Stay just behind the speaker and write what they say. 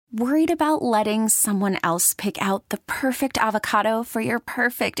Worried about letting someone else pick out the perfect avocado for your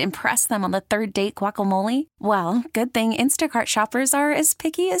perfect impress them on the third date guacamole? Well, good thing Instacart shoppers are as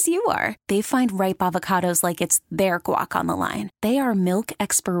picky as you are. They find ripe avocados like it's their guac on the line. They are milk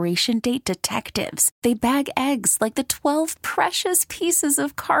expiration date detectives. They bag eggs like the 12 precious pieces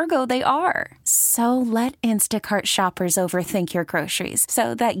of cargo they are. So let Instacart shoppers overthink your groceries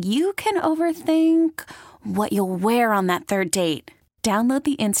so that you can overthink what you'll wear on that third date. Download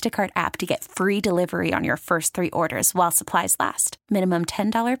the Instacart app to get free delivery on your first 3 orders while supplies last. Minimum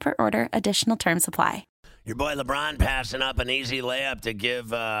 $10 per order. Additional terms apply. Your boy LeBron passing up an easy layup to give,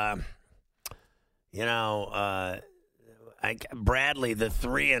 Bradley the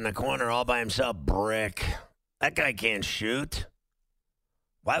 3 in the corner all by himself. Brick. That guy can't shoot.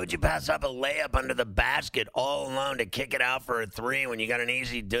 Why would you pass up a layup under the basket all alone to kick it out for a 3 when you got an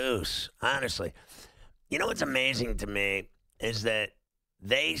easy deuce? Honestly. You know what's amazing to me is that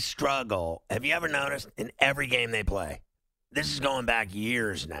they struggle. Have you ever noticed in every game they play? This is going back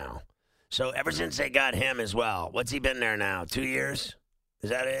years now. So ever since they got him as well, what's he been there now? 2 years?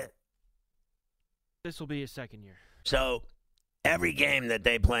 Is that it? This will be his second year. So every game that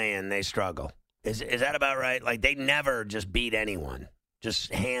they play in, they struggle. Is that about right? Like they never just beat anyone,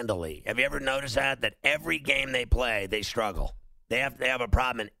 just handily. Have you ever noticed that every game they play, they struggle? They have a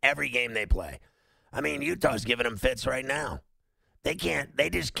problem in every game they play. I mean, Utah's giving them fits right now. They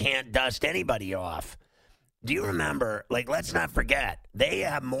just can't dust anybody off. Do you remember, let's not forget, they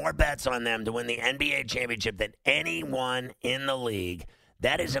have more bets on them to win the NBA championship than anyone in the league.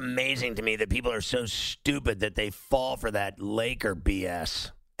 That is amazing to me that people are so stupid that they fall for that Laker BS.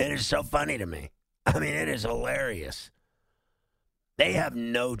 It is so funny to me. I mean, it is hilarious. They have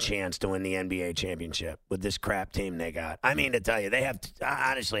no chance to win the NBA championship with this crap team they got. I mean, to tell you, they have,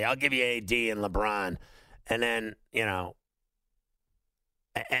 honestly, I'll give you AD and LeBron. And then,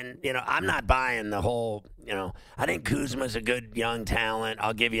 I'm not buying the whole, I think Kuzma's a good young talent.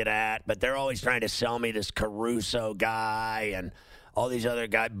 I'll give you that. But they're always trying to sell me this Caruso guy and all these other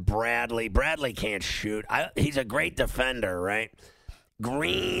guys. Bradley can't shoot. He's a great defender, right?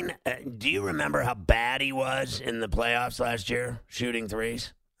 Green, do you remember how bad he was in the playoffs last year, shooting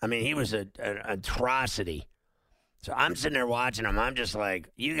threes? I mean, he was an atrocity. So I'm sitting there watching him. I'm just like,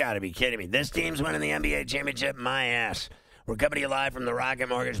 you got to be kidding me. This team's winning the NBA championship? My ass. We're coming to you live from the Rocket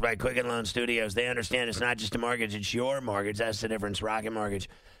Mortgage by Quicken Loan Studios. They understand it's not just a mortgage, it's your mortgage. That's the difference. Rocket Mortgage.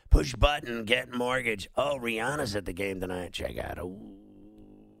 Push button, get mortgage. Oh, Rihanna's at the game tonight. Check out.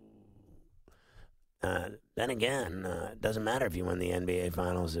 Then again, it doesn't matter if you win the NBA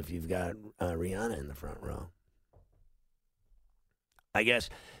Finals if you've got Rihanna in the front row. I guess.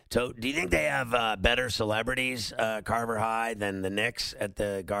 So do you think they have better celebrities, Carver High, than the Knicks at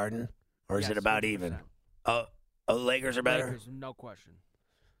the Garden? Or is it about 100%. Even? Oh, the Lakers are better? Lakers, no question.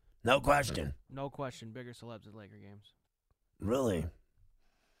 No question? No question. Bigger celebs at Laker games. Really?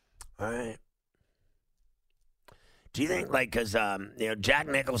 All right. Do you think, because, Jack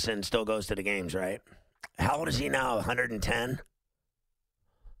Nicholson still goes to the games, right? How old is he now, 110?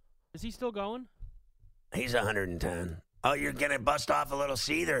 Is he still going? He's 110. Oh, you're going to bust off a little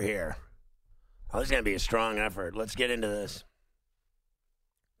Seether here. Oh, this is going to be a strong effort. Let's get into this.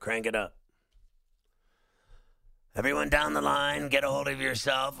 Crank it up. Everyone down the line, get a hold of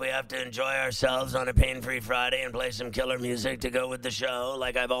yourself. We have to enjoy ourselves on a pain-free Friday and play some killer music to go with the show,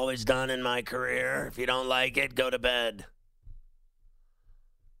 like I've always done in my career. If you don't like it, go to bed.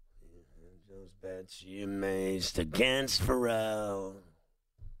 Those bets you maced against Pharrell.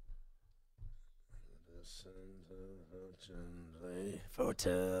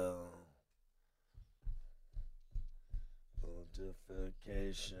 Foretell.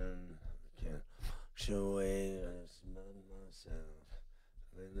 Fortification. Can't show away. I smell myself.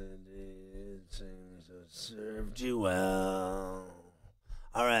 It seems to served you well.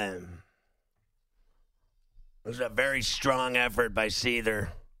 All right. This is a very strong effort by Seether.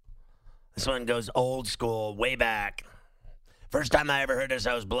 This one goes old school, way back. First time I ever heard this,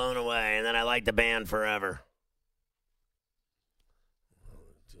 I was blown away, and then I liked the band forever.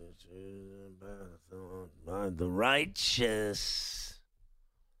 By the righteous.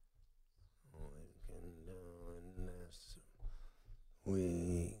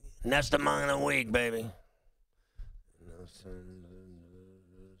 Nest among the weak, baby.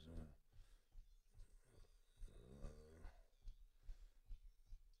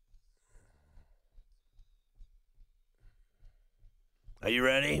 Are you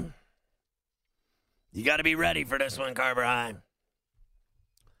ready? You got to be ready for this one, Carver High.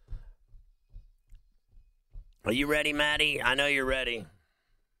 Are you ready, Maddie? I know you're ready.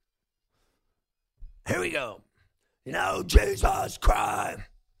 Here we go. You know, Jesus Christ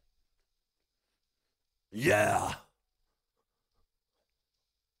Yeah.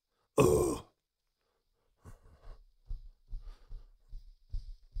 Ooh.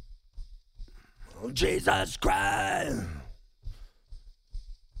 Oh, Jesus Christ.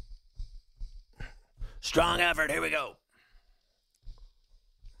 Strong effort. Here we go.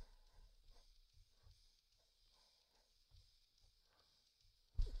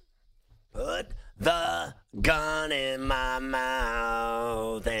 Put the gun in my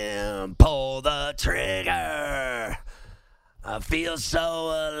mouth and pull the trigger. I feel so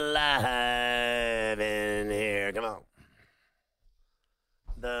alive in here. Come on.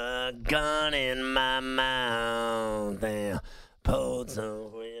 The gun in my mouth and pull the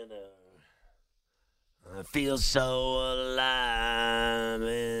trigger. I feel so alive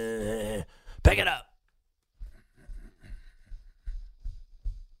in here. Pick it up.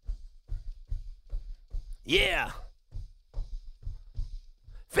 Yeah.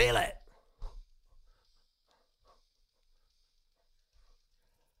 Feel it.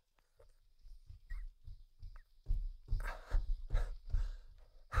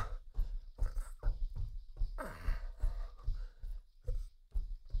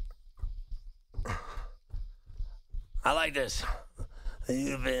 I like this.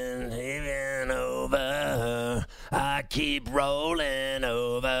 You've been heaving over. I keep rolling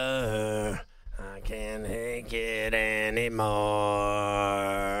over. I can't take it anymore.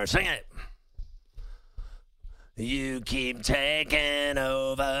 Sing it. You keep taking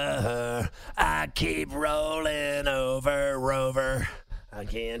over. I keep rolling over, Rover. I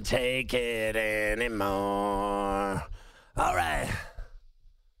can't take it anymore. All right.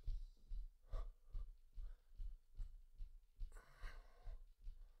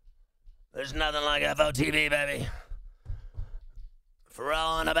 There's nothing like FOTB, baby. Pharrell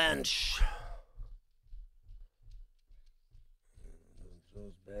on a bench.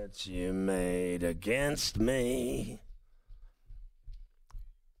 Those bets you made against me.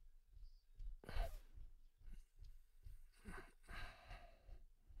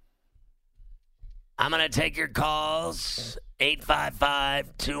 I'm going to take your calls.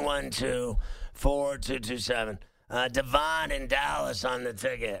 855-212-4227. Devon in Dallas on the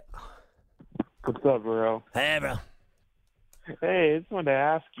ticket. What's up, bro? Hey, bro. Hey, I just wanted to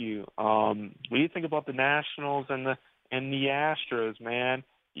ask you, what do you think about the Nationals and the Astros, man?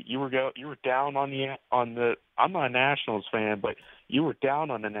 You were down on the. I'm not a Nationals fan, but you were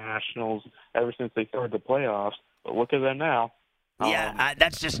down on the Nationals ever since they started the playoffs. But look at them now. Yeah,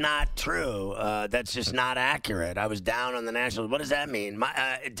 that's just not true. That's just not accurate. I was down on the Nationals. What does that mean?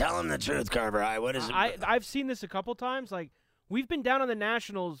 Tell him the truth, Carver. What is it? I've seen this a couple times. Like, we've been down on the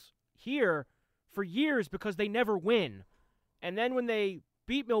Nationals here for years because they never win. And then when they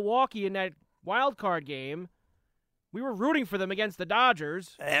beat Milwaukee in that wild card game, we were rooting for them against the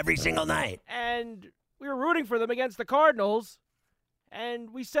Dodgers. Every single night. And we were rooting for them against the Cardinals.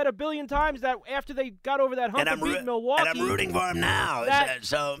 And we said a billion times that after they got over that hump and beat Milwaukee. And I'm rooting for them now.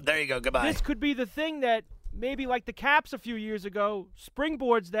 So there you go. Goodbye. This could be the thing that maybe like the Caps a few years ago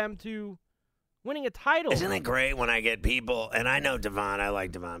springboards them to winning a title. Isn't it great when I get people, and I know Devon, I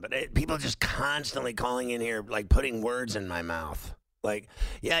like Devon, but people just constantly calling in here, like putting words in my mouth. Like,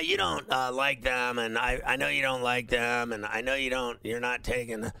 yeah, you don't like them, and I know you don't like them, and I know you're not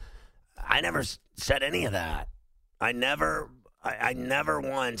taking. I never said any of that. I never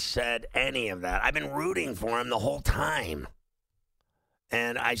once said any of that. I've been rooting for him the whole time,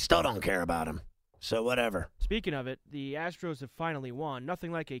 and I still don't care about him. So whatever. Speaking of it, the Astros have finally won.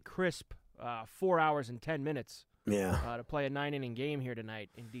 Nothing like a crisp 4 hours and 10 minutes to play a 9-inning game here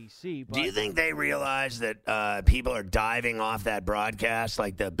tonight in D.C. But do you think they realize that people are diving off that broadcast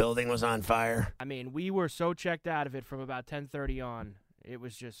like the building was on fire? I mean, we were so checked out of it from about 10:30 on. It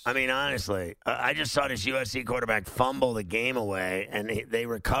was just... I mean, honestly, I just saw this USC quarterback fumble the game away, and they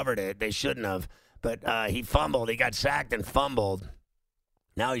recovered it. They shouldn't have. But he fumbled. He got sacked and fumbled.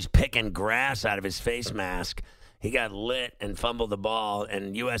 Now he's picking grass out of his face mask. He got lit and fumbled the ball,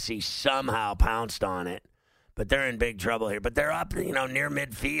 and USC somehow pounced on it. But they're in big trouble here. But they're up, near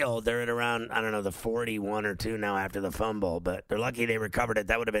midfield. They're at around, the 41 or 2 now after the fumble. But they're lucky they recovered it.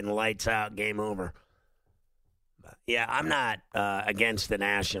 That would have been lights out, game over. But yeah, I'm not against the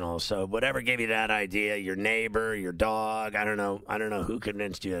Nationals. So whatever gave you that idea, your neighbor, your dog, I don't know who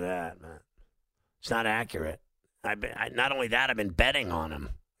convinced you of that. Man. It's not accurate. Not only that, I've been betting on them.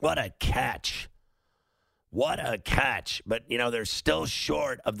 What a catch. What a catch. But, they're still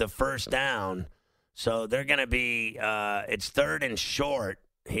short of the first down. So they're going to be it's 3rd and short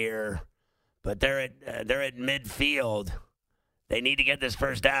here. But they're at midfield. They need to get this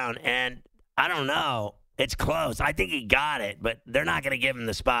first down. And I don't know. It's close. I think he got it, but they're not going to give him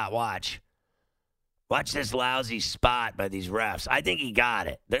the spot. Watch. Watch this lousy spot by these refs. I think he got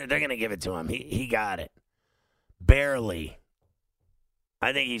it. They're going to give it to him. He got it. Barely.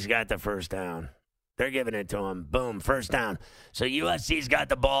 I think he's got the first down. They're giving it to him. Boom, first down. So USC's got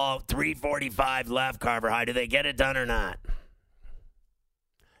the ball, 3:45 left, Carver High. Do they get it done or not?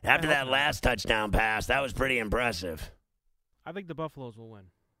 After that last touchdown pass, that was pretty impressive. I think the Buffaloes will win.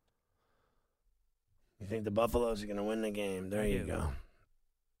 You think the Buffaloes are going to win the game? There you go.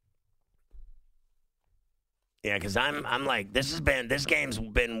 Yeah, because I'm like, this game's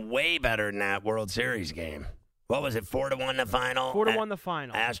been way better than that World Series game. What was it, 4-1 the final? 4-1 the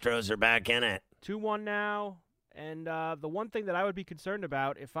final. Astros are back in it. 2-1 now. And the one thing that I would be concerned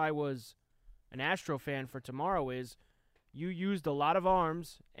about if I was an Astro fan for tomorrow is you used a lot of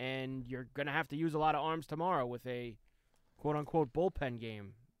arms, and you're going to have to use a lot of arms tomorrow with a quote-unquote bullpen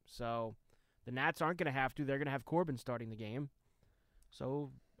game. So the Nats aren't going to have to. They're going to have Corbin starting the game. So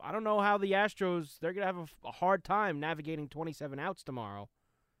I don't know how the Astros, they're going to have a hard time navigating 27 outs tomorrow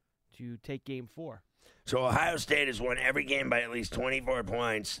to take Game 4. So Ohio State has won every game by at least 24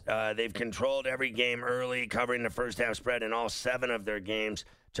 points. They've controlled every game early, covering the first half spread in all 7 of their games.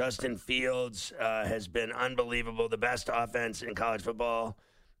 Justin Fields has been unbelievable, the best offense in college football,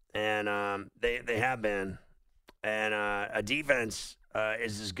 and they have been. And a defense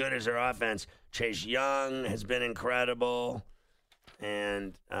is as good as their offense. Chase Young has been incredible.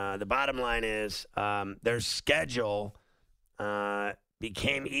 And the bottom line is their schedule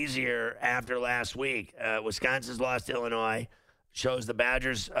became easier after last week. Wisconsin's lost to Illinois. Shows the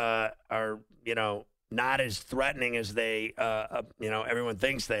Badgers are, not as threatening as they, everyone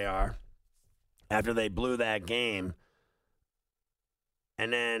thinks they are after they blew that game.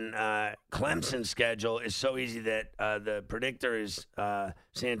 And then Clemson's schedule is so easy that the predictor is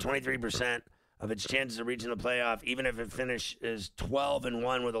saying 23% of its chances of reaching the playoff, even if it finishes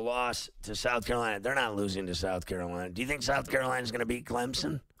 12-1 with a loss to South Carolina. They're not losing to South Carolina. Do you think South Carolina is going to beat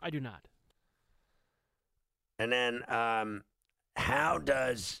Clemson? I do not. And then how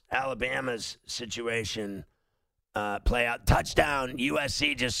does Alabama's situation play out? Touchdown,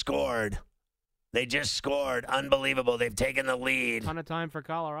 USC just scored. They just scored. Unbelievable. They've taken the lead. Ton of time for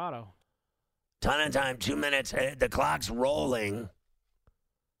Colorado. Ton of time, 2 minutes. The clock's rolling.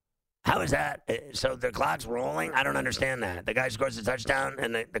 How is that? So the clock's rolling? I don't understand that. The guy scores a touchdown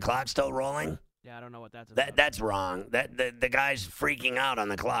and the clock's still rolling? Yeah, I don't know what that's about. That's wrong. The guy's freaking out on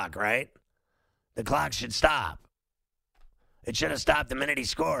the clock, right? The clock should stop. It should have stopped the minute he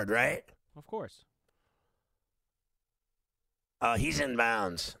scored, right? Of course. He's in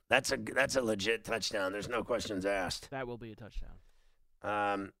bounds. That's a legit touchdown. There's no questions asked. That will be a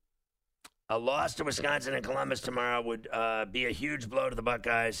touchdown. A loss to Wisconsin and Columbus tomorrow would be a huge blow to the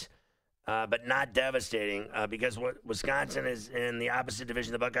Buckeyes. But not devastating because Wisconsin is in the opposite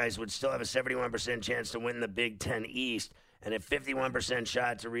division. The Buckeyes would still have a 71% chance to win the Big Ten East and a 51%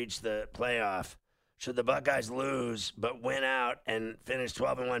 shot to reach the playoff. Should the Buckeyes lose but win out and finish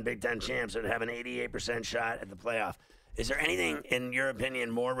 12-1 Big Ten champs, it would have an 88% shot at the playoff. Is there anything, in your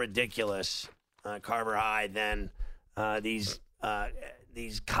opinion, more ridiculous, Carver High, than these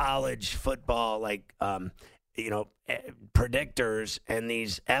college football predictors and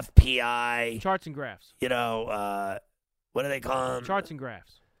these FPI charts and graphs? What do they call them? Charts and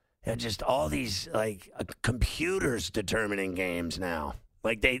graphs. Yeah, just all these computers determining games now.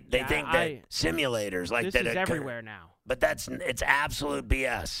 Like they think that simulators like this that is everywhere now. But it's absolute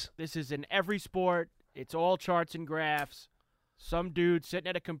BS. This is in every sport. It's all charts and graphs. Some dude sitting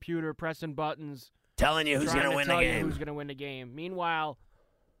at a computer pressing buttons, telling you who's going to win the game. Who's going to win the game? Meanwhile,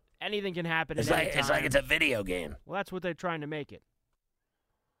 anything can happen. It's like it's a video game. Well, that's what they're trying to make it.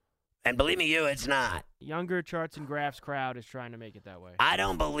 And believe me, it's not. Younger charts and graphs crowd is trying to make it that way. I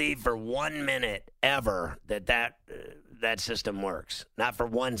don't believe for 1 minute ever that system works. Not for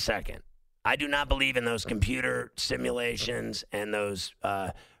 1 second. I do not believe in those computer simulations and those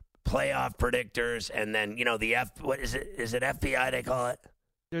playoff predictors. And then what is it? Is it FBI they call it?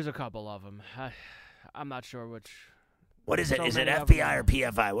 There's a couple of them. I'm not sure which. What is it? Is it FBI or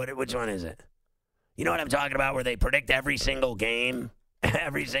PFI? Which one is it? You know what I'm talking about, where they predict every single game?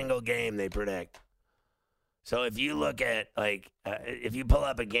 Every single game they predict. So if you look at, if you pull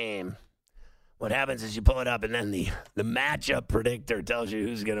up a game, what happens is you pull it up, and then the matchup predictor tells you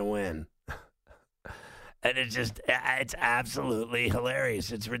who's going to win. And it's absolutely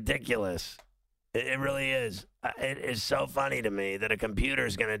hilarious. It's ridiculous. It really is. It is so funny to me that a computer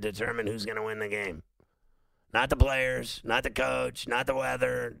is going to determine who's going to win the game. Not the players, not the coach, not the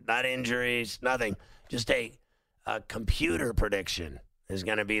weather, not injuries, nothing. Just a computer prediction is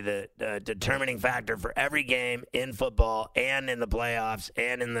going to be the determining factor for every game in football and in the playoffs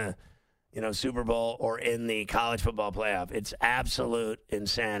and in the Super Bowl or in the college football playoff. It's absolute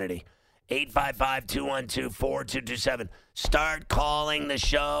insanity. 855-212-4227. Start calling the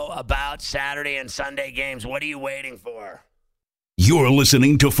show about Saturday and Sunday games. What are you waiting for? You're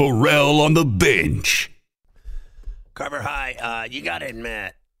listening to Pharrell on the Bench. Carver High, you got to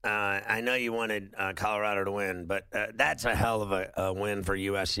admit, I know you wanted Colorado to win, but that's a hell of a win for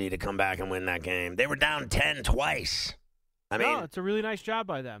USC to come back and win that game. They were down 10 twice. I mean, it's a really nice job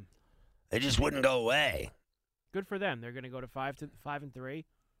by them. They just wouldn't go away. Good for them. They're going to go to 5-3.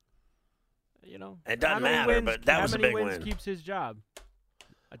 It doesn't matter, but that was a big win. How many wins keeps his job?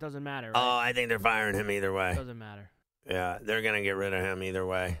 It doesn't matter. Right? Oh, I think they're firing him either way. It doesn't matter. Yeah, they're going to get rid of him either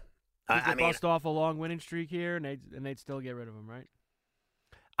way. He could bust off a long winning streak here, and they'd still get rid of him, right?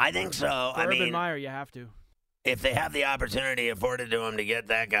 I think so. For Urban Meyer, you have to. If they have the opportunity afforded to him to get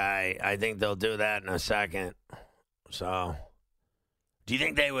that guy, I think they'll do that in a second. So, do you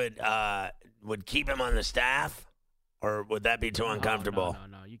think they would keep him on the staff, or would that be too uncomfortable?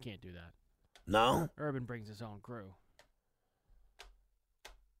 No, you can't do that. No? Urban brings his own crew.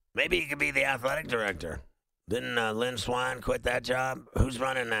 Maybe he could be the athletic director. Didn't Lynn Swan quit that job? Who's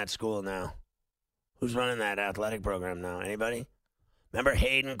running that school now? Who's running that athletic program now? Anybody? Remember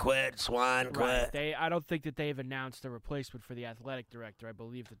Hayden quit, Swan quit? Right. I don't think that they've announced a replacement for the athletic director. I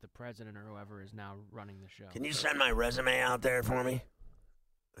believe that the president or whoever is now running the show. Can you send my resume out there for me?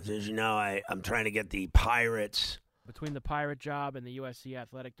 As you know, I'm trying to get the Pirates. Between the Pirate job and the USC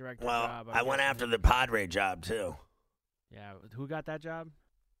athletic director job. I went after the Padre job, too. Yeah, who got that job?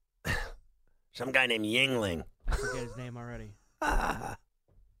 Some guy named Yingling. I forget his name already.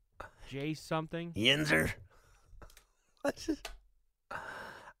 Jay something? Yinzer? What's his...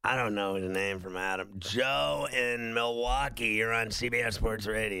 I don't know his name from Adam. Joe in Milwaukee. You're on CBS Sports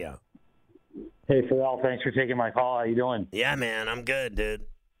Radio. Hey, Pharrell. Thanks for taking my call. How you doing? Yeah, man. I'm good, dude.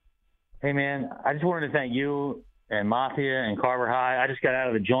 Hey, man. I just wanted to thank you and Mafia and Carver High. I just got out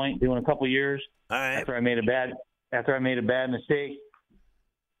of the joint doing a couple years. All right. After I made a bad mistake.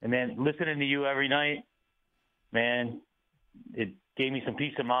 And, man, listening to you every night, man, it gave me some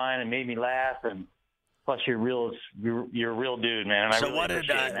peace of mind and made me laugh. And plus, you're a real dude, man. And so I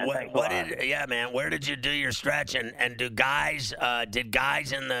really yeah, man, where did you do your stretch? And did guys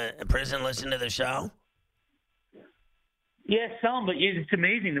in the prison listen to the show? Yeah, some, but it's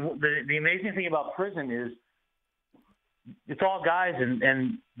amazing. The amazing thing about prison is it's all guys,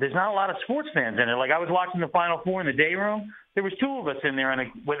 and there's not a lot of sports fans in it. Like, I was watching the Final Four in the day room. There was two of us in there,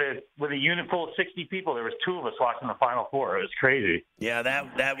 with a unit full of 60 people. There was two of us watching the Final Four. It was crazy. Yeah,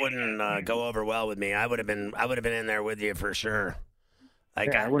 that wouldn't go over well with me. I would have been in there with you for sure.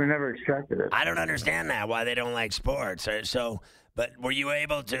 Like, I would have never expected it. I don't understand why they don't like sports. So, but were you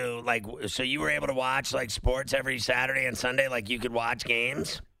able to you were able to watch like sports every Saturday and Sunday? Like, you could watch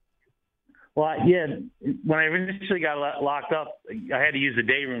games? Well, yeah. When I initially got locked up, I had to use the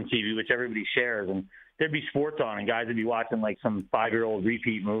day room TV, which everybody shares, and there'd be sports on, and guys would be watching like some 5-year-old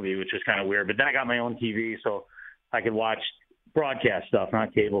repeat movie, which was kind of weird. But then I got my own TV, so I could watch broadcast stuff,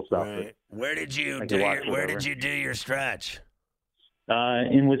 not cable stuff. Right. Where did you do your stretch?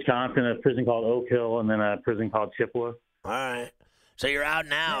 In Wisconsin, a prison called Oak Hill, and then a prison called Chippewa. All right. So you're out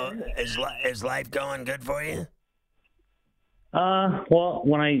now. Is life going good for you? Well,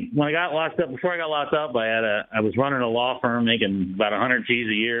 when I got locked up, before I got locked up, I was running a law firm making about 100 G's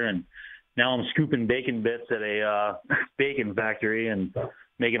a year, and now I'm scooping bacon bits at a bacon factory and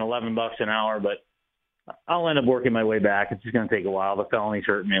making $11 an hour. But I'll end up working my way back. It's just going to take a while. The felonies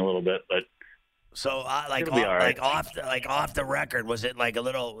hurt me a little bit, but so off the record, was it like a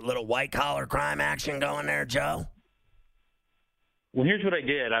little white collar crime action going there, Joe? Well, here's what I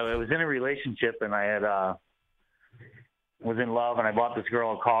did. I was in a relationship, and I had was in love, and I bought this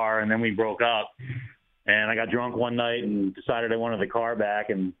girl a car, and then we broke up. And I got drunk one night and decided I wanted the car back,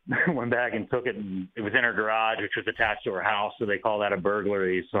 and went back and took it. And it was in her garage, which was attached to her house, so they call that a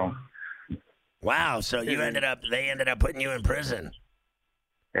burglary. So, wow. So they ended up putting you in prison.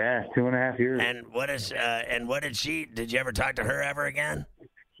 Yeah, 2.5 years. And did you ever talk to her ever again?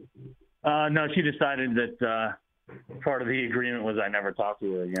 No, she decided that part of the agreement was I never talked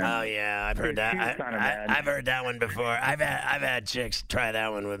to her again. Oh yeah, I've heard that. I've heard that one before. I've had chicks try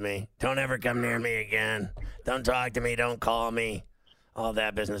that one with me. Don't ever come near me again. Don't talk to me. Don't call me. All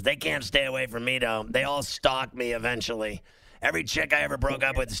that business. They can't stay away from me though. They all stalk me eventually. Every chick I ever broke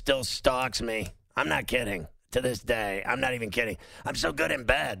up with still stalks me. I'm not kidding. To this day, I'm not even kidding. I'm so good in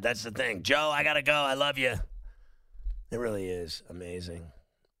bed. That's the thing. Joe, I gotta go. I love you. It really is amazing.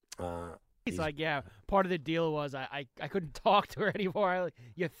 He's like, yeah, part of the deal was I couldn't talk to her anymore.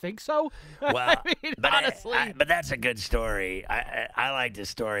 You think so? Well, I mean, honestly. but that's a good story. I like this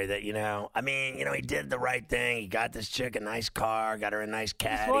story that, he did the right thing. He got this chick a nice car, got her a nice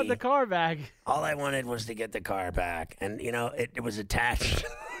caddy. Just want the car back. All I wanted was to get the car back. And, it was attached to her.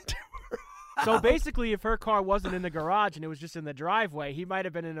 So basically, if her car wasn't in the garage and it was just in the driveway, he might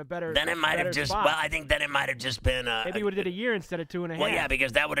have been in a better Then it might have just, spot. well, I think then it might have just been Maybe he would have did a year instead of 2.5. Well, yeah,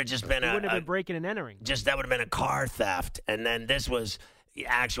 because that would have just been he wouldn't have been breaking and entering. That would have been a car theft. And then this was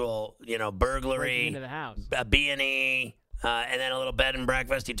actual, burglary. Breaking into the house. A B&E, and then a little bed and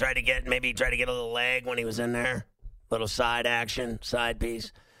breakfast. He tried to get a little leg when he was in there. Little side action, side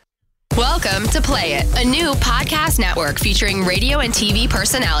piece. Welcome to Play It, a new podcast network featuring radio and TV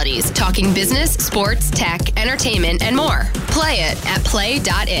personalities talking business, sports, tech, entertainment, and more. Play it at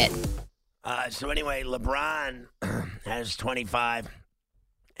play.it. So anyway, LeBron has 25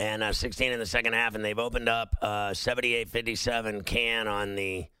 and 16 in the second half, and they've opened up 78-57 can on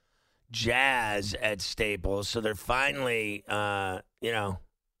the Jazz at Staples. So they're finally, it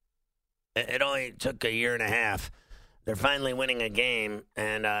only took a year and a half. They're finally winning a game.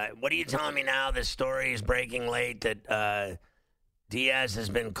 And what are you telling me now? This story is breaking late that Diaz has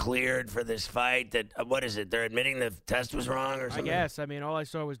been cleared for this fight. That what is it? They're admitting the test was wrong or something? I guess. I mean, all I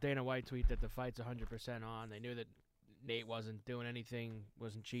saw was Dana White tweet that the fight's 100% on. They knew that Nate wasn't doing anything,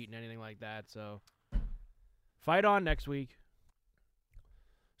 wasn't cheating, anything like that. So fight on next week.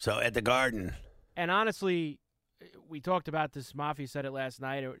 So at the Garden. And honestly, we talked about this. Mafia said it last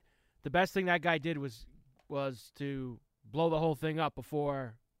night. The best thing that guy did was to blow the whole thing up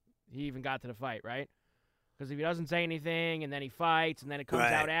before he even got to the fight, right? Because if he doesn't say anything and then he fights and then it comes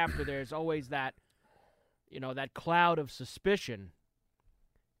out after, there's always that, that cloud of suspicion.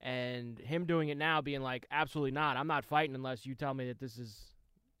 And him doing it now being like, absolutely not. I'm not fighting unless you tell me that this is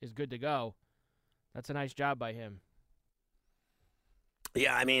good to go. That's a nice job by him.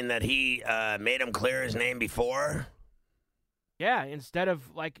 Yeah, I mean that he made him clear his name before. Yeah, instead of,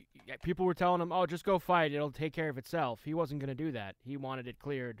 people were telling him, oh, just go fight. It'll take care of itself. He wasn't going to do that. He wanted it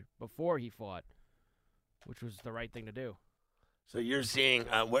cleared before he fought, which was the right thing to do. So you're seeing,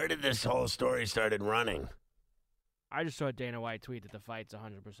 where did this whole story started running? I just saw Dana White tweet that the fight's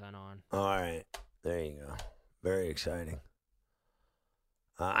 100% on. All right. There you go. Very exciting.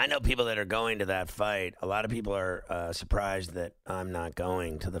 I know people that are going to that fight. A lot of people are surprised that I'm not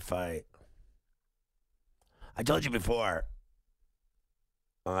going to the fight. I told you before,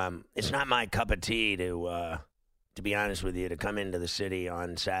 it's not my cup of tea to be honest with you, to come into the city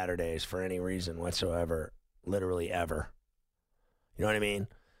on Saturdays for any reason whatsoever, literally ever. You know what I mean?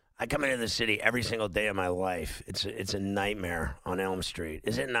 I come into the city every single day of my life. It's a nightmare on Elm Street.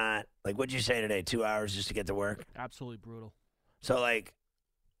 Is it not? What'd you say today, 2 hours just to get to work? Absolutely brutal. So,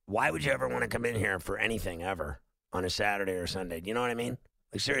 why would you ever want to come in here for anything ever on a Saturday or Sunday? Do you know what I mean?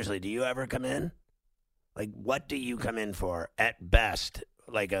 Seriously, do you ever come in? What do you come in for at best?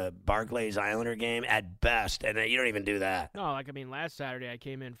 A Barclays Islander game at best, and you don't even do that. No, last Saturday I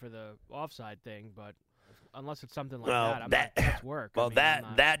came in for the offside thing, but unless it's something like that's work. Well,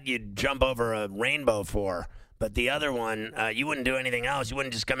 that you'd jump over a rainbow for, but the other one, you wouldn't do anything else. You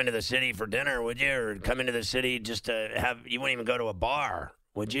wouldn't just come into the city for dinner, would you? Or come into the city just to have, you wouldn't even go to a bar,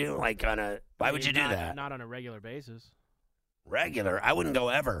 would you? Why would you do that? Not on a regular basis. Regular? I wouldn't go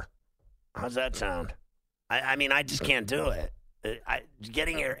ever. How's that sound? I just can't do it.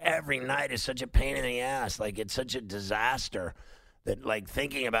 Getting here every night is such a pain in the ass. It's such a disaster that,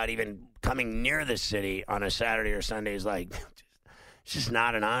 thinking about even coming near the city on a Saturday or Sunday is, it's just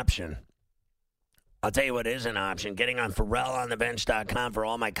not an option. I'll tell you what is an option. Getting on PharrellOnTheBench.com for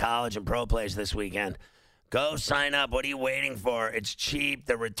all my college and pro plays this weekend. Go sign up. What are you waiting for? It's cheap.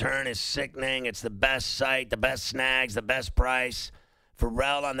 The return is sickening. It's the best site, the best snags, the best price.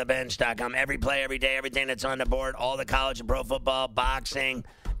 PharrellOnTheBench.com. Every play, every day, everything that's on the board. All the college and pro football, boxing,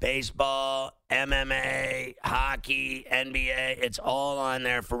 baseball, MMA, hockey, NBA. It's all on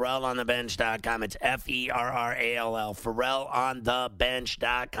there. PharrellOnTheBench.com. It's FERRALL.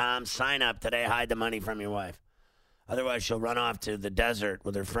 PharrellOnTheBench.com. Sign up today. Hide the money from your wife. Otherwise, she'll run off to the desert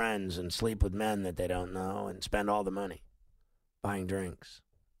with her friends and sleep with men that they don't know and spend all the money buying drinks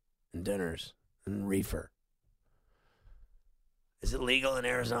and dinners and reefer. Is it legal in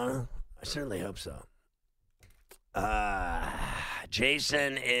Arizona? I certainly hope so.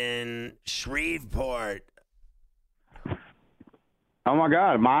 Jason in Shreveport. Oh, my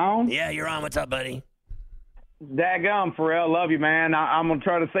God. Am I on? Yeah, you're on. What's up, buddy? Daggum, Pharrell. Love you, man. I'm going to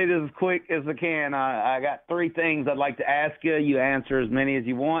try to say this as quick as I can. I got three things I'd like to ask you. You answer as many as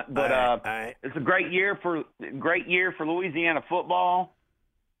you want. But all right. It's a great year for Louisiana football.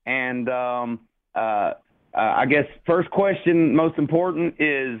 And I guess first question, most important,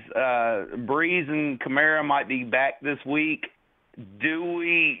 is Breeze and Kamara might be back this week.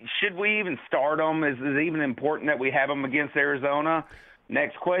 Should we even start them? Is it even important that we have them against Arizona?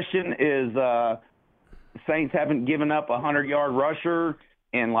 Next question is Saints haven't given up a 100-yard rusher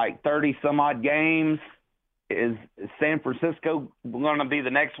in like 30-some-odd games. Is San Francisco going to be the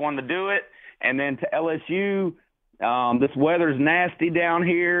next one to do it? And then to LSU, this weather's nasty down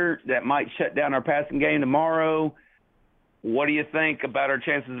here. That might shut down our passing game tomorrow. What do you think about our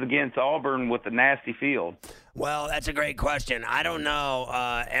chances against Auburn with the nasty field? Well, that's a great question. I don't know.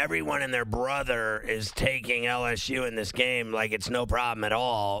 Everyone and their brother is taking LSU in this game like it's no problem at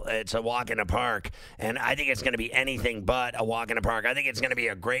all. It's a walk in the park, and I think it's going to be anything but a walk in the park. I think it's going to be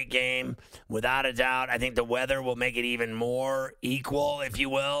a great game, without a doubt. I think the weather will make it even more equal, if you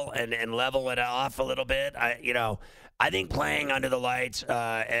will, and level it off a little bit. I think playing under the lights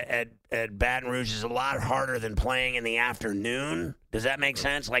at Baton Rouge is a lot harder than playing in the afternoon. Does that make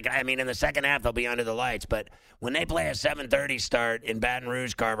sense? In the second half, they'll be under the lights. But when they play a 7:30 start in Baton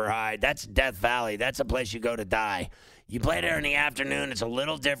Rouge, Carver High, that's Death Valley. That's a place you go to die. You play there in the afternoon, it's a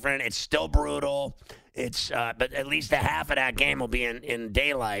little different. It's still brutal. But at least a half of that game will be in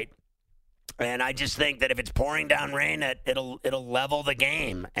daylight. And I just think that if it's pouring down rain, that it'll level the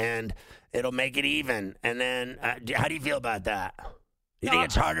game and it'll make it even. And then, how do you feel about that? You think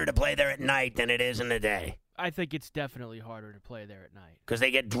it's harder to play there at night than it is in the day? I think it's definitely harder to play there at night because they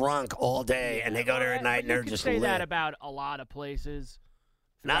get drunk all day and they go there at night and they're just lit. You can say that about a lot of places.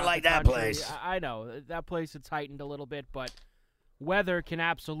 Not like that place. I know that place. It's heightened a little bit, but weather can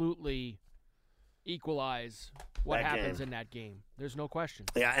absolutely equalize what happens in that game. There's no question.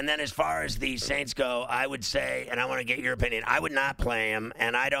 Yeah, and then as far as the Saints go, I would say, and I want to get your opinion, I would not play him,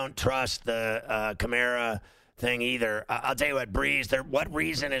 and I don't trust the Kamara thing either. I'll tell you what, Breeze, what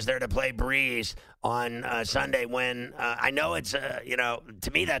reason is there to play Breeze on Sunday when I know it's,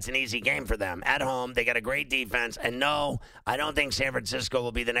 to me that's an easy game for them. At home, they got a great defense, and no, I don't think San Francisco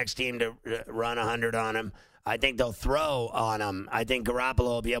will be the next team to run 100 on them. I think they'll throw on them. I think Garoppolo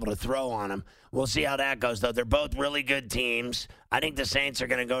will be able to throw on them. We'll see how that goes, though. They're both really good teams. I think the Saints are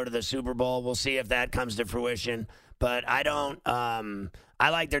going to go to the Super Bowl. We'll see if that comes to fruition. But I don't I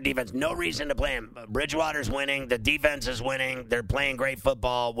like their defense. No reason to play him. Bridgewater's winning. The defense is winning. They're playing great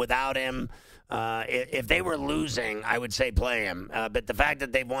football without him. If they were losing, I would say play him. But the fact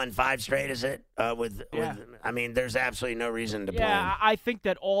that they've won 5 straight, is it? There's absolutely no reason to play him. Yeah, I think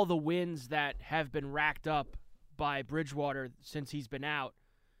that all the wins that have been racked up by Bridgewater since he's been out,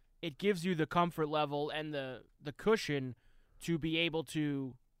 it gives you the comfort level and the cushion to be able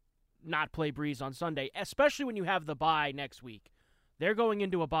to not play Breeze on Sunday, especially when you have the bye next week. They're going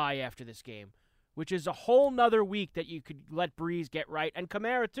into a bye after this game, which is a whole nother week that you could let Breeze get right, and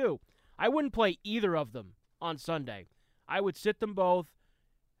Kamara too. I wouldn't play either of them on Sunday. I would sit them both,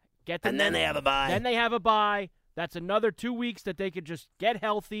 get them. And then they have a bye. Then they have a bye. That's another 2 weeks that they could just get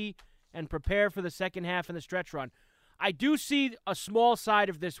healthy and prepare for the second half and the stretch run. I do see a small side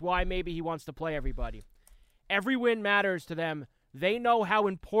of this why maybe he wants to play everybody. Every win matters to them. They know how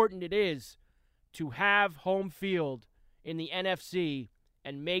important it is to have home field in the NFC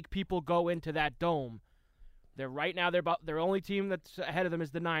and make people go into that dome. Right now, their only team that's ahead of them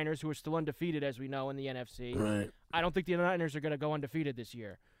is the Niners, who are still undefeated, as we know, in the NFC. Right. I don't think the Niners are going to go undefeated this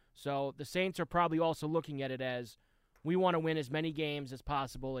year. So the Saints are probably also looking at it as, we want to win as many games as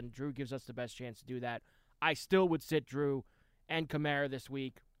possible, and Drew gives us the best chance to do that. I still would sit Drew and Kamara this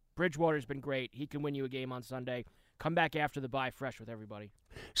week. Bridgewater's been great. He can win you a game on Sunday. Come back after the bye fresh with everybody.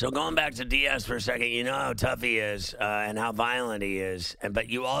 So going back to Diaz for a second, you know how tough he is and how violent he is. But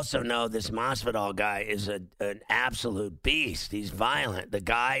you also know this Masvidal guy is an absolute beast. He's violent. The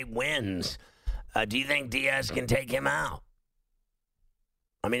guy wins. Do you think Diaz can take him out?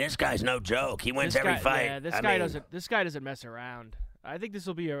 I mean, this guy's no joke. He wins every fight. Yeah, this guy doesn't mess around. I think this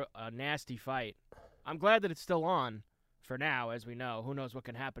will be a nasty fight. I'm glad that it's still on. For now, as we know, who knows what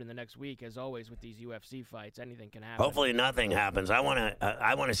can happen in the next week? As always with these UFC fights, anything can happen. Hopefully, nothing happens. I want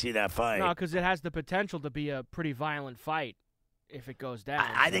to see that fight. No, because it has the potential to be a pretty violent fight if it goes down.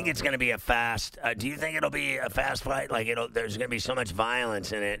 I think it's going to be a fast. Do you think it'll be a fast fight? Like there's going to be so much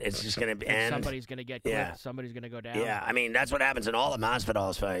violence in it. It's just going to end. Somebody's going to get clipped. Yeah. Somebody's going to go down. Yeah, I mean that's what happens in all of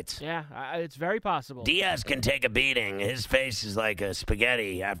Masvidal's fights. Yeah, it's very possible. Diaz can take a beating. His face is like a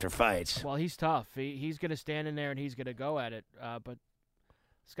spaghetti after fights. Well, he's tough. He's going to stand in there and he's going to go at it. But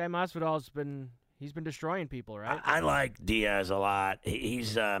this guy Masvidal's been destroying people, right? I like Diaz a lot.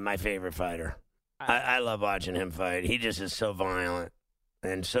 He's my favorite fighter. I love watching him fight. He just is so violent.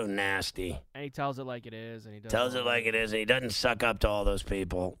 and so nasty. And he tells it like it is. And he Tells it like it is, and he doesn't suck up to all those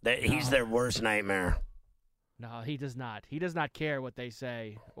people. He's their worst nightmare. No, he does not. He does not care what they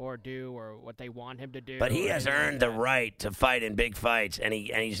say or do or what they want him to do. But he has earned the right to fight in big fights, and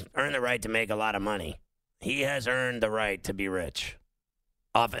he's earned the right to make a lot of money. He has earned the right to be rich.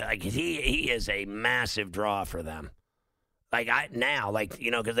 He is a massive draw for them.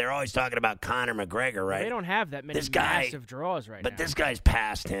 Because they're always talking about Conor McGregor, right? They don't have that many massive draws right now. But this guy's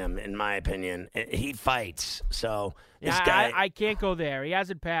past him, in my opinion. He fights, so this yeah, guy. I can't go there. He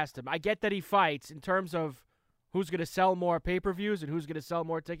hasn't passed him. I get that he fights in terms of who's going to sell more pay-per-views and who's going to sell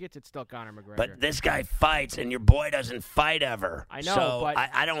more tickets. It's still Conor McGregor. But this guy fights, and your boy doesn't fight ever. I know, so but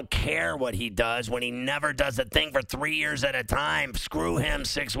I don't care what he does when he never does a thing for 3 years at a time. Screw him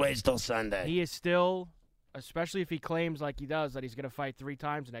 6 ways till Sunday. He is still, especially if he claims like he does that he's going to fight 3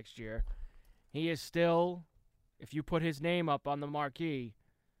 times next year, he is still, if you put his name up on the marquee,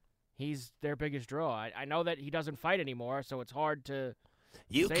 he's their biggest draw. I know that he doesn't fight anymore, so it's hard to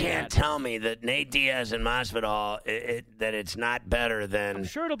You can't tell me that Nate Diaz and Masvidal, that it's not better than. I'm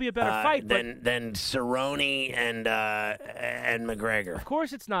sure it'll be a better fight than Cerrone and McGregor. Of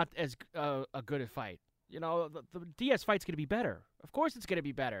course, it's not as a good a fight. You know, the Diaz fight's going to be better. Of course, it's going to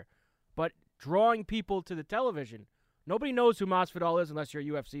be better. But drawing people to the television, nobody knows who Masvidal is unless you're a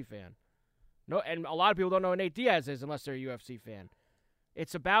UFC fan. No, and a lot of people don't know who Nate Diaz is unless they're a UFC fan.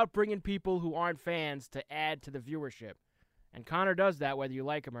 It's about bringing people who aren't fans to add to the viewership. And Conor does that whether you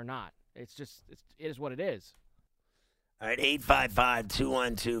like him or not. It is what it is. All right,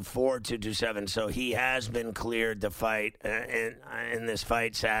 855-212-4227. So he has been cleared to fight in this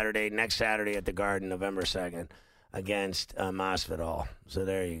fight next Saturday at the Garden, November 2nd, against Masvidal. So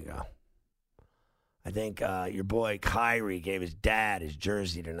there you go. I think your boy Kyrie gave his dad his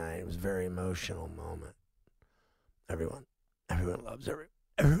jersey tonight. It was a very emotional moment. Everyone loves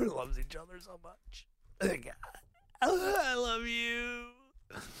everyone loves each other so much. I love you.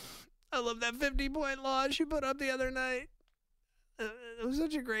 I love that 50-point loss you put up the other night. It was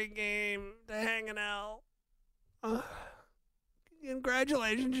such a great game to hanging out.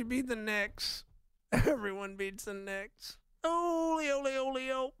 Congratulations, you beat the Knicks. Everyone beats the Knicks. Ole, ole,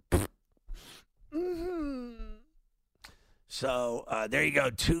 ole, ole. Mm-hmm. So, there you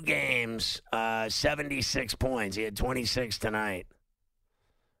go. 2 games, 76 points. He had 26 tonight.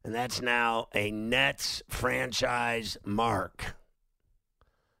 And that's now a Nets franchise mark,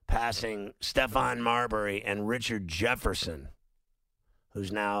 passing Stephon Marbury and Richard Jefferson,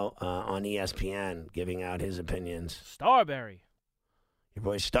 who's now on ESPN giving out his opinions. Starbury. Your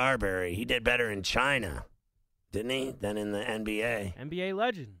boy Starbury. He did better in China, didn't he, than in the NBA. NBA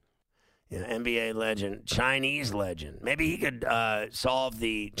legend. Yeah, NBA legend, Chinese legend. Maybe he could solve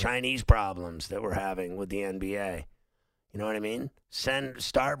the Chinese problems that we're having with the NBA. You know what I mean? Send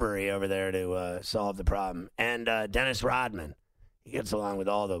Starbury over there to solve the problem. And Dennis Rodman. He gets along with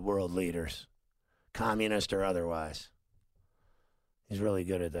all the world leaders, communist or otherwise. He's really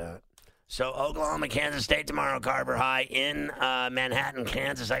good at that. So Oklahoma, Kansas State tomorrow, Carver High in Manhattan,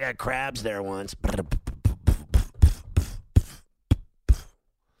 Kansas. I got crabs there once.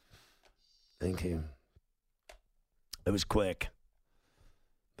 Thank you. It was quick,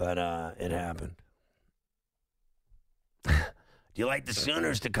 but it happened. Do you like the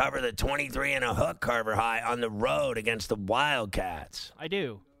Sooners to cover the 23 and a hook, Carver High, on the road against the Wildcats? I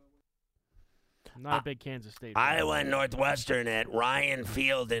do. I'm not a big Kansas State fan. Iowa and Northwestern at Ryan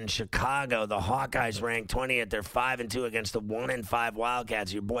Field in Chicago. The Hawkeyes ranked 20th. They're 5-2 against the 1-5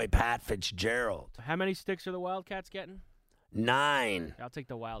 Wildcats. Your boy Pat Fitzgerald. How many sticks are the Wildcats getting? 9. I'll take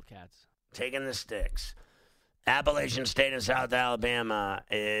the Wildcats. Taking the sticks. Appalachian State and South Alabama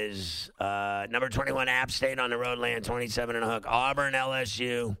is number 21 App State on the road, laying 27 and a hook. Auburn,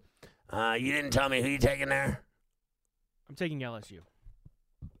 LSU. You didn't tell me who you taking there. I'm taking LSU.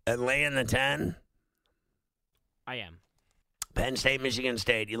 And laying the 10? I am. Penn State, Michigan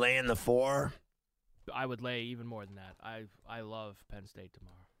State. You laying the 4? I would lay even more than that. I love Penn State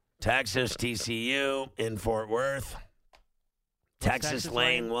tomorrow. Texas, TCU in Fort Worth. Texas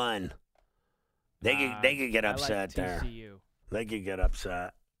laying 1. They could get upset there. They could get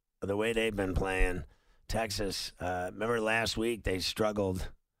upset. The way they've been playing. Texas, remember last week they struggled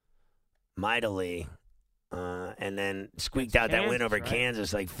mightily and then squeaked out that win over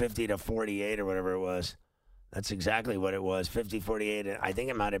Kansas like 50-48 or whatever it was. That's exactly what it was, 50-48. I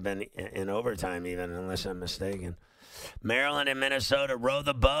think it might have been in overtime even, unless I'm mistaken. Maryland and Minnesota row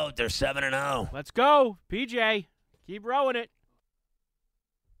the boat. They're 7-0. Let's go, PJ. Keep rowing it.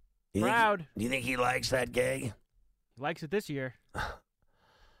 Proud. Do you think he likes that gig? He likes it this year.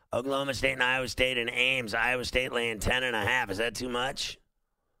 Oklahoma State and Iowa State in Ames. Iowa State laying 10.5. Is that too much?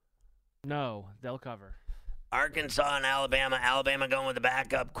 No, they'll cover. Arkansas and Alabama. Alabama going with the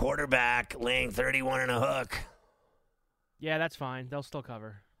backup quarterback, laying 31 and a hook. Yeah, that's fine. They'll still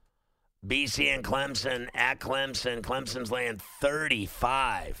cover. BC and Clemson at Clemson. Clemson's laying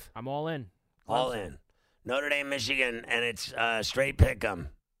 35. I'm all in. Clemson. All in. Notre Dame, Michigan, and it's straight pick 'em.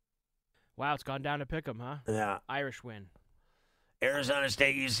 Wow, it's gone down to pick 'em, huh? Yeah. Irish win. Arizona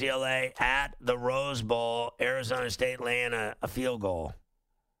State, UCLA at the Rose Bowl. Arizona State laying a field goal.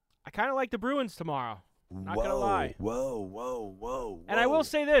 I kind of like the Bruins tomorrow. Not going to lie. Whoa. And I will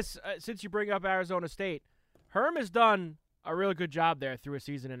say this, since you bring up Arizona State, Herm has done a really good job there through a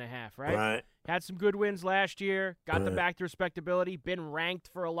season and a half, right? Right. Had some good wins last year, got them back to respectability, been ranked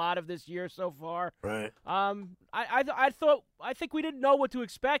for a lot of this year so far. Right. I think we didn't know what to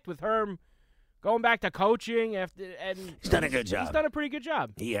expect with Herm going back to coaching and he's done a good job. He's done a pretty good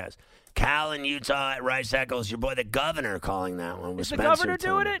job. He has. Cal in Utah at Rice Eccles. Your boy, the governor, calling that one. Is the Spencer governor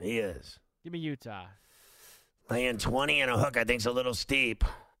doing Tillman. it? He is. Give me Utah. Laying 20 and a hook, I think, is a little steep.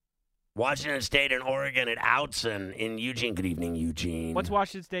 Washington State and Oregon at Outson in Eugene. Good evening, Eugene. What's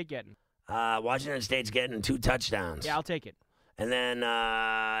Washington State getting? Washington State's getting 2 touchdowns. Yeah, I'll take it. And then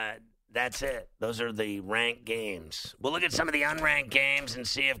that's it. Those are the ranked games. We'll look at some of the unranked games and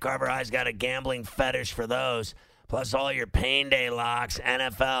see if Carver High's got a gambling fetish for those. Plus all your Pain Day locks,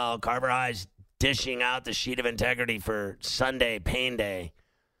 NFL. Carver High's dishing out the sheet of integrity for Sunday Pain Day.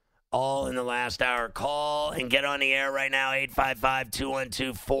 All in the last hour. Call and get on the air right now,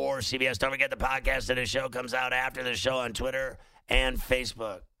 855-212-4CBS. Don't forget the podcast of the show comes out after the show on Twitter and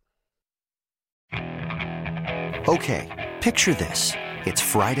Facebook. Okay, picture this. It's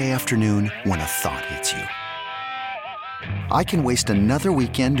Friday afternoon when a thought hits you. I can waste another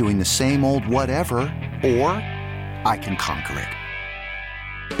weekend doing the same old whatever, or I can conquer it.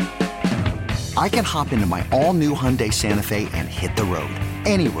 I can hop into my all-new Hyundai Santa Fe and hit the road.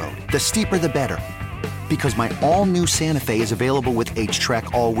 Any road. The steeper, the better. Because my all-new Santa Fe is available with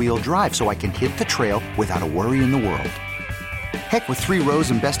H-Track all-wheel drive, so I can hit the trail without a worry in the world. Heck, with 3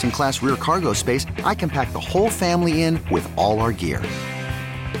 rows and best-in-class rear cargo space, I can pack the whole family in with all our gear.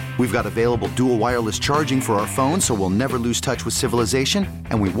 We've got available dual wireless charging for our phones, so we'll never lose touch with civilization,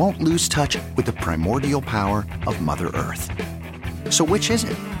 and we won't lose touch with the primordial power of Mother Earth. So which is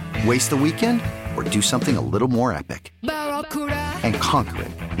it? Waste the weekend or do something a little more epic? And conquer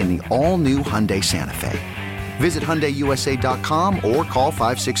it in the all-new Hyundai Santa Fe. Visit HyundaiUSA.com or call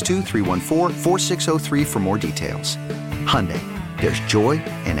 562-314-4603 for more details. Hyundai, there's joy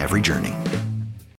in every journey.